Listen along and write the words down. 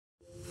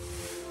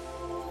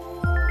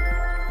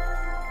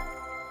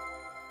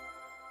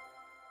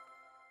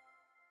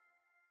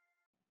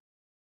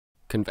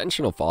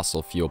Conventional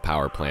fossil fuel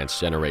power plants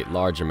generate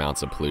large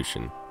amounts of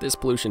pollution. This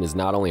pollution is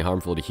not only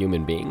harmful to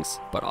human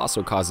beings, but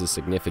also causes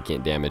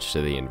significant damage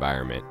to the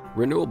environment.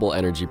 Renewable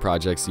energy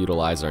projects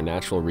utilize our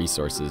natural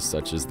resources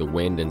such as the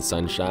wind and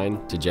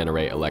sunshine to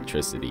generate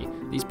electricity.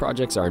 These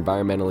projects are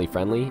environmentally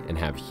friendly and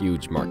have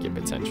huge market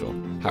potential.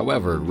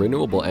 However,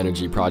 renewable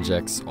energy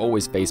projects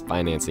always face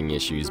financing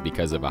issues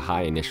because of a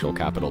high initial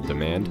capital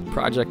demand,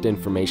 project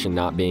information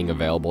not being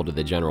available to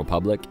the general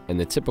public, and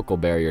the typical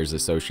barriers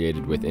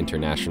associated with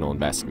international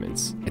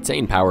investments.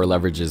 EtainPower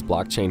leverages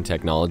blockchain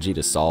technology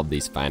to solve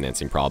these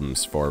financing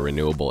problems for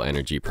renewable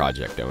energy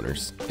project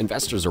owners.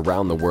 Investors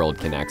around the world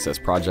can access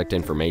project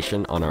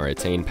information on our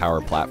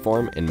EtainPower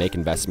platform and make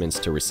investments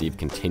to receive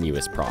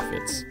continuous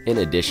profits. In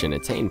addition,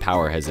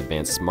 EtainPower has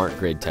advanced smart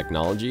grid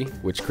technology,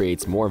 which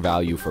creates more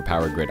value for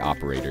power grid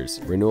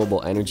operators,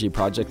 renewable energy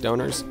project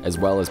owners, as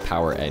well as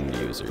power end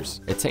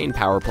users.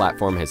 EtainPower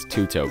platform has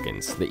two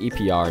tokens, the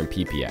EPR and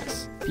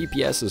PPS.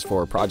 PPS is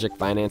for project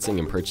financing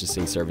and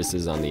purchasing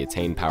services on the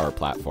EtainPower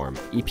platform.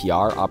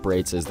 EPR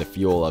operates as the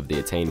fuel of the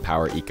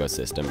EtainPower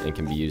ecosystem and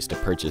can be used to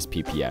purchase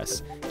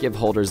PPS, give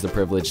holders the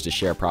privilege to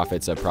share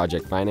profits of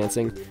project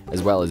financing,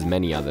 as well as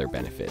many other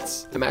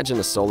benefits. Imagine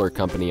a solar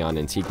company on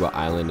Antigua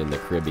Island in the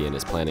Caribbean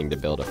is planning to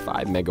build a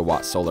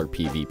 5-megawatt solar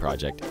PV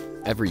project.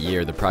 Every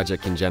year, the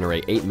project can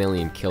generate 8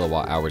 million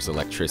kilowatt hours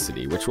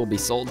electricity, which will be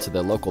sold to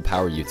the local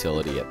power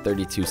utility at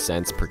 32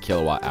 cents per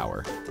kilowatt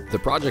hour. The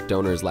project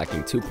owner is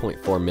lacking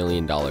 $2.4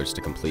 million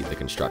to complete the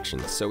construction,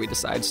 so he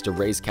decides to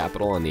raise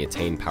capital on the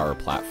EtainPower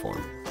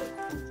platform.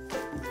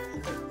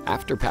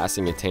 After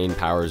passing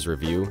EtainPower's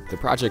review, the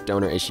project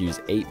owner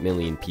issues 8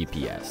 million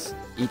PPS.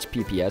 Each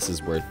PPS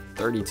is worth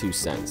 32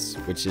 cents,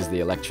 which is the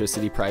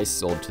electricity price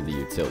sold to the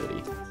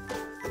utility.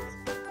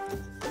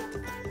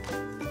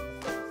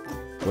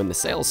 When the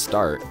sales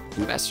start,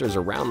 investors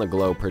around the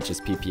globe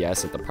purchase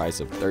PPS at the price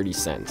of 30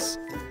 cents.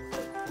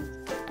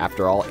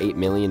 After all 8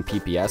 million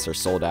PPS are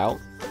sold out,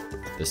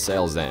 the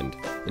sales end.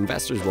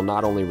 Investors will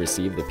not only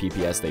receive the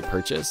PPS they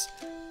purchase,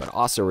 but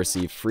also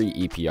receive free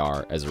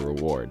EPR as a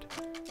reward.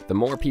 The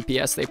more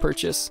PPS they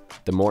purchase,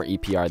 the more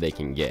EPR they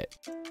can get.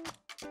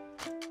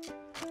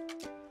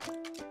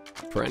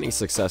 For any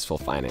successful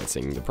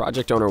financing, the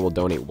project owner will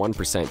donate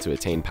 1% to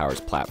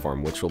EtainPower's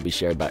platform, which will be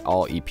shared by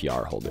all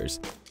EPR holders.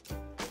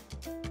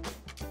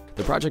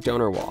 The project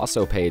owner will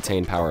also pay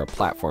EtainPower a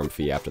platform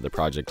fee after the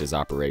project is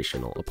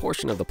operational. A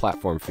portion of the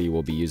platform fee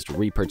will be used to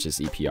repurchase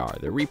EPR.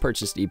 The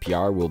repurchased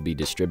EPR will be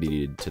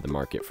distributed to the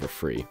market for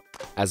free.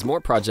 As more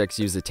projects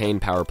use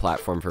EtainPower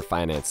platform for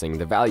financing,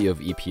 the value of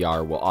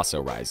EPR will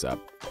also rise up.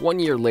 1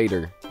 year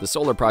later, the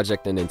solar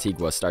project in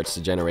Antigua starts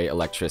to generate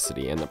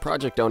electricity, and the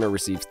project owner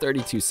receives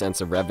 32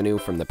 cents of revenue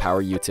from the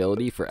power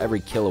utility for every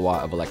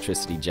kilowatt of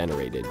electricity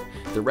generated.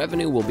 The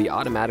revenue will be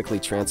automatically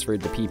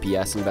transferred to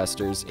PPS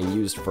investors and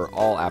used for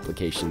all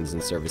applications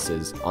and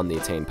services on the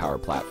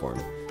EtainPower platform.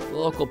 The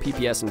local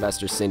PPS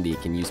investor Cindy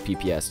can use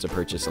PPS to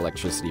purchase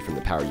electricity from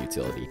the power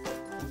utility.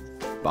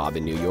 Bob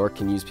in New York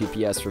can use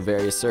PPS for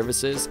various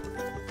services,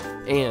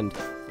 and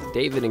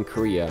David in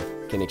Korea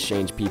can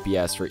exchange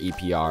PPS for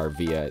EPR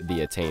via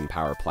the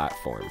EtainPower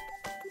platform.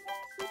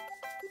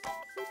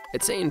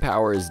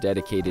 EtainPower is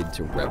dedicated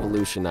to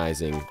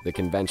revolutionizing the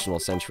conventional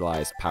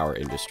centralized power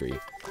industry,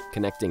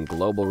 connecting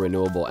global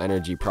renewable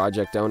energy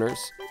project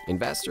owners,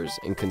 investors,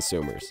 and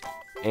consumers,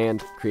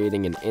 and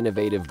creating an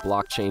innovative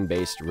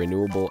blockchain-based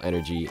renewable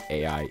energy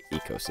AI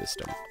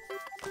ecosystem.